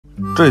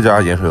这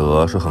家盐水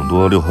鹅是很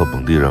多六合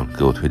本地人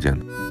给我推荐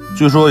的，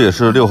据说也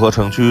是六合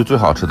城区最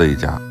好吃的一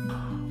家。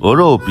鹅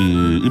肉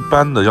比一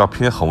般的要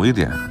偏红一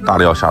点，大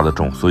料下得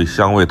重，所以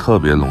香味特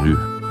别浓郁。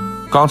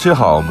刚切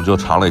好我们就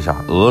尝了一下，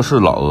鹅是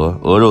老鹅，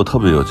鹅肉特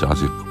别有嚼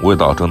劲，味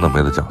道真的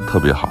没得讲，特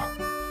别好。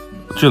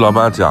据老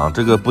板讲，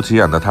这个不起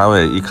眼的摊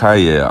位一开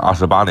也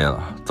28年了，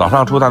早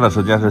上出摊的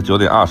时间是9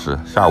点20，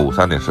下午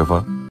3点10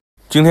分。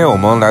今天我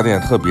们来点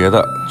特别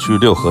的，去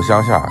六合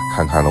乡下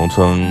看看农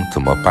村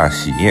怎么办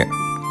喜宴。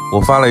我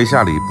翻了一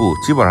下礼部，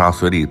基本上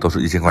随礼都是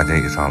1000块钱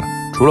以上了，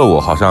除了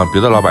我，好像别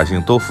的老百姓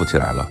都富起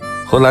来了。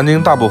和南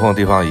京大部分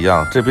地方一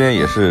样，这边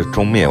也是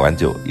中面晚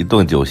酒，一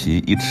顿酒席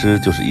一吃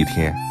就是一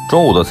天。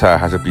中午的菜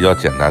还是比较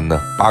简单的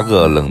，8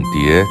个冷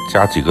碟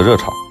加几个热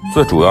炒，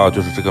最主要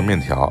就是这个面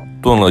条，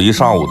炖了一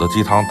上午的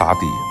鸡汤打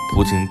底，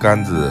铺青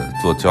干子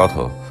做浇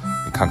头，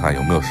你看看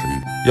有没有食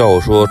欲。要我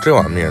说，这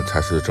碗面才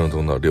是正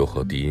宗的六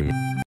合第一面。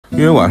因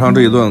为晚上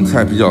这一顿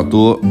菜比较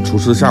多，厨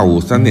师下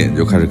午3点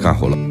就开始干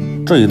活了。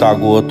这一大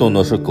锅炖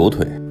的是狗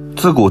腿，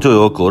自古就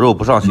有狗肉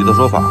不上席的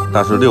说法，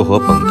但是六合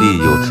本地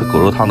有吃狗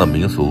肉汤的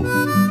民俗。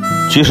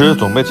其实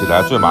准备起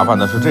来最麻烦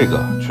的是这个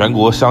全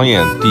国香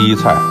宴第一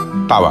菜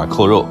大碗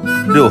扣肉。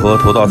六合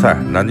头道菜，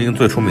南京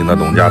最出名的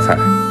农家菜，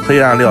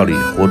黑暗料理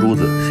活珠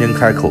子，先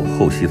开口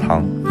后吸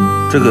汤。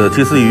这个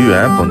鸡丝鱼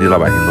圆本地老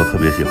百姓都特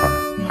别喜欢，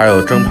还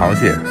有蒸螃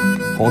蟹、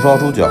红烧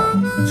猪脚、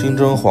清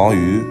蒸黄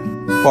鱼、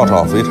爆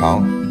炒肥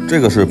肠，这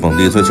个是本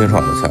地最清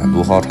爽的菜，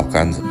芦蒿炒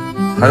干子。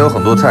还有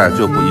很多菜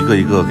就不一个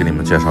一个给你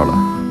们介绍了。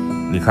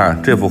你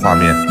看这幅画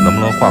面能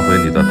不能唤回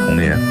你的童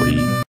年回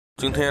忆？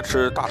今天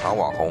吃大厂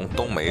网红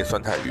冬梅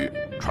酸菜鱼，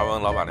传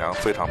闻老板娘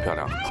非常漂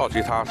亮，好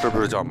奇她是不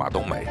是叫马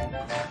冬梅？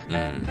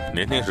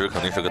年轻时肯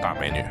定是个大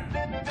美女。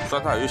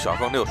酸菜鱼小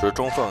份60，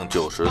中份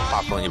90，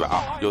大份120，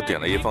又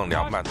点了一份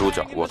凉拌猪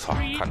脚，我操，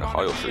看着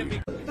好有食欲。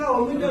在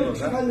我们这里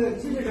吃饭的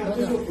基本上都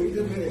是回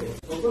州的，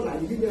我们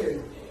南京的。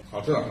好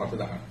吃的，好吃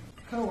的。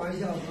开玩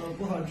笑，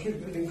不好吃，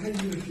能看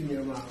60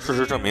年吗？事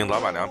实证明，老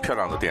板娘漂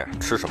亮的店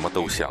吃什么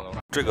都香。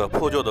这个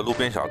破旧的路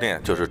边小店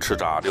就是吃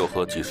炸六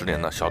合几十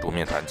年的小煮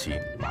面传奇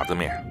麻子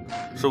面。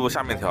师傅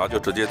下面条就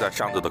直接在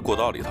巷子的过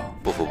道里头，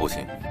不服不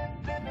行。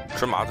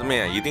吃麻子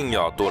面一定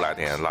要多来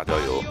点辣椒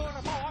油，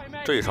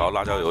这一勺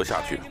辣椒油下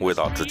去，味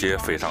道直接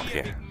飞上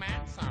天。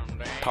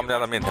他们家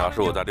的面条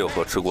是我在六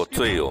合吃过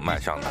最有卖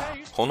相的，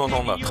红彤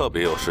彤的，特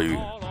别有食欲。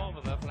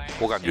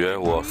我感觉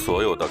我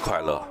所有的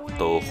快乐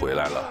都回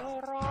来了。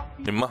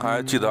你们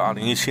还记得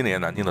2017年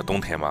南京的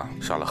冬天吗？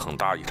下了很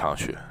大一场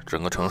雪，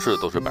整个城市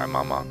都是白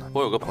茫茫的。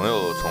我有个朋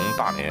友从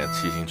大年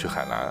骑行去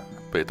海南，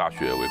被大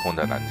雪围困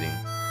在南京，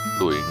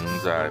露营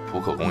在浦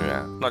口公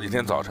园。那几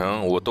天早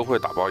晨，我都会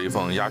打包一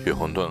份鸭血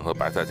馄饨和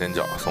白菜煎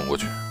饺送过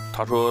去。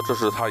他说这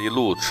是他一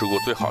路吃过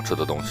最好吃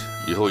的东西，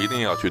以后一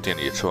定要去店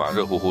里吃碗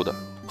热乎乎的。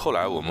后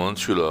来我们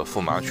去了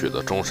覆满雪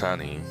的中山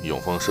陵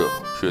永丰社，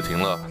雪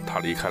停了，他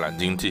离开南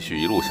京，继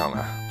续一路向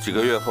南。几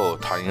个月后，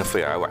他因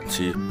肺癌晚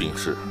期病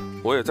逝。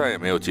我也再也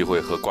没有机会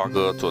和瓜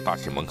哥坐大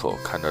喜门口，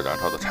看着燃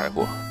烧的柴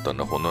火，等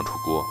着馄饨出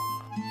锅。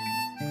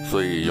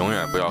所以永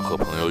远不要和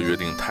朋友约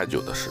定太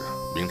久的事，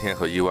明天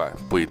和意外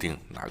不一定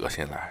哪个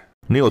先来。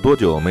你有多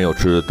久没有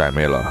吃傣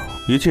妹了？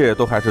一切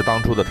都还是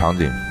当初的场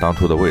景，当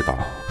初的味道。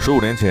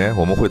15年前，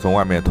我们会从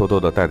外面偷偷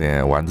的带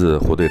点丸子、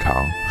火腿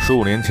肠。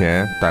15年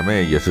前，傣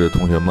妹也是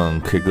同学们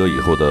K 歌以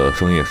后的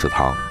深夜食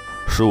堂。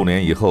15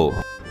年以后，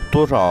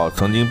多少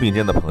曾经并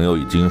肩的朋友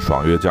已经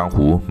爽越江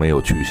湖，没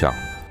有去向。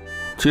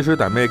其实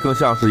傣妹更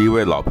像是一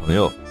位老朋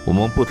友，我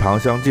们不常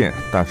相见，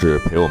但是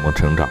陪我们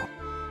成长。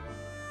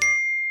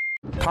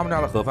他们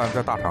家的盒饭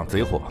在大厂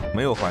贼火，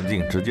没有环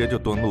境，直接就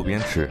蹲路边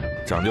吃，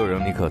讲究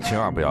人你可千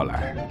万不要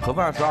来。盒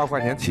饭12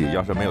块钱起，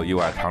要是没有意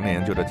外，常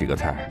年就这几个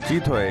菜：鸡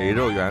腿、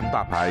肉圆、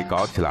大排，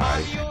搞起来。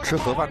吃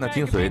盒饭的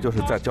精髓就是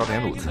再浇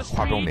点卤子，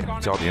划重点，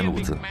浇点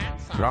卤子。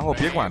然后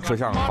别管吃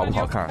相好不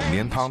好看，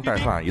连汤带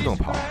饭一顿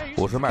跑。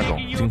我是麦总，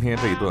今天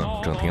这一顿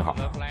整挺好。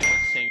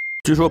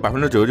据说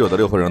99%的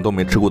六合人都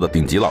没吃过的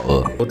顶级老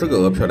鹅。这个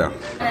鹅漂亮，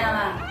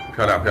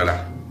漂亮漂亮。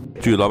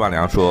据老板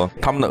娘说，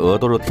他们的鹅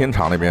都是天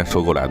长那边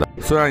收过来的，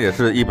虽然也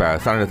是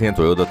130天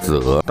左右的子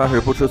鹅，但是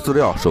不吃饲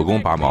料，手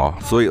工拔毛，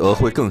所以鹅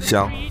会更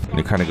香。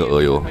你看那个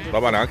鹅油，老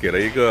板娘给了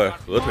一个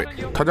鹅腿，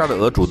他家的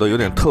鹅煮的有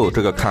点透，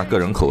这个看个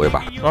人口味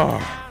吧。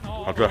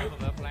好吃。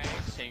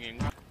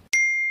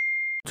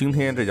今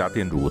天这家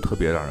店主特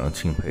别让人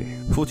钦佩，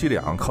夫妻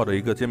俩靠着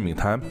一个煎饼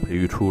摊培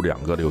育出2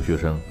个留学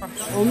生。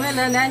我们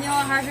来南京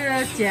还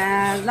是捡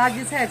垃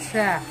圾菜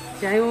吃，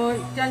捡有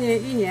将近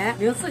1年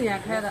，04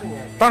年开的。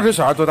当时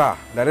小孩多大？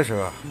来的时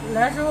候？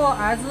来的时候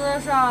儿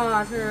子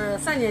上是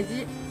3年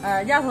级，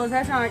丫头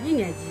才上1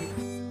年级。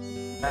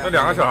这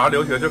2个小孩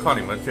留学就靠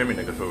你们煎饼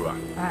那个收入啊？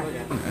哎，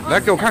来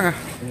给我看看。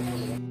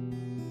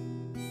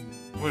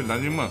为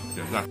南京梦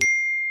点赞。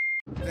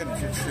带你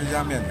去吃一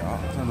家面条，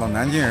老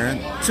南京人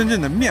真正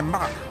的面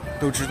霸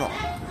都知道，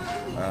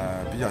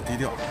比较低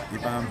调，一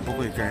般不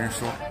会跟人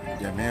说，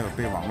也没有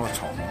被网络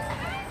炒红。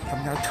他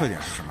们家的特点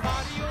是什么？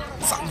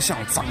脏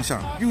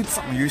香，又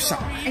脏又香。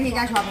而且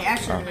家小排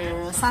是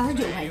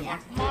39块钱。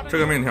这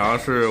个面条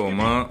是我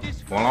们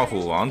王老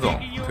虎王总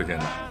推荐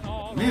的。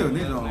没有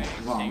那种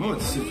网络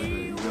气氛的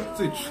一个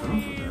最淳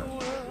朴的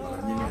南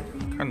京面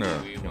条，看着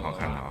挺好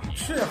看的啊，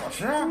吃也好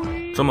吃啊。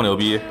这么牛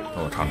逼，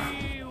让我尝尝。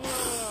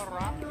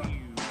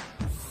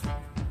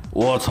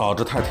我操，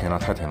这太甜了，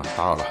太甜了，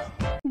打扰了。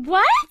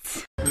What？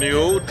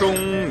 刘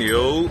中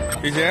牛，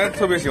以前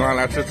特别喜欢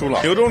来吃猪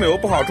脑。刘中牛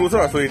不好注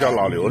册，所以叫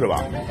老刘是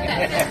吧？刘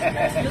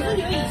中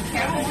牛以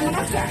前我们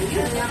那算一次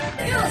呀，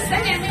有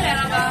3年没来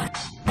了吧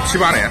？7、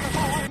8年。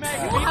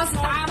我还是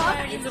大包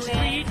袋子的。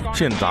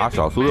现炸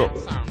小酥肉，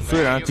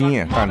虽然惊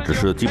艳，但只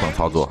是基本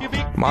操作。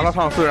麻辣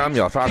烫虽然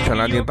秒杀全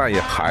南京，但也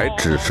还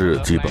只是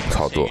基本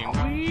操作。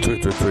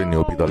最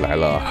牛逼的来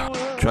了，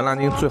全南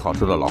京最好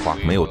吃的老花，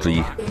没有之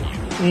一。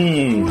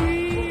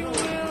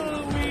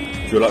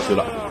绝了！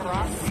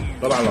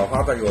老板，老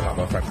花再给我打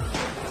包3个。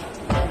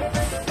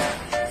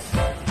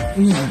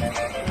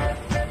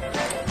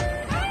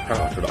太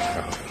好吃了！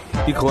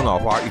一口脑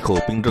花，一口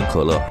冰镇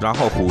可乐，然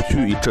后虎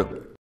躯一震，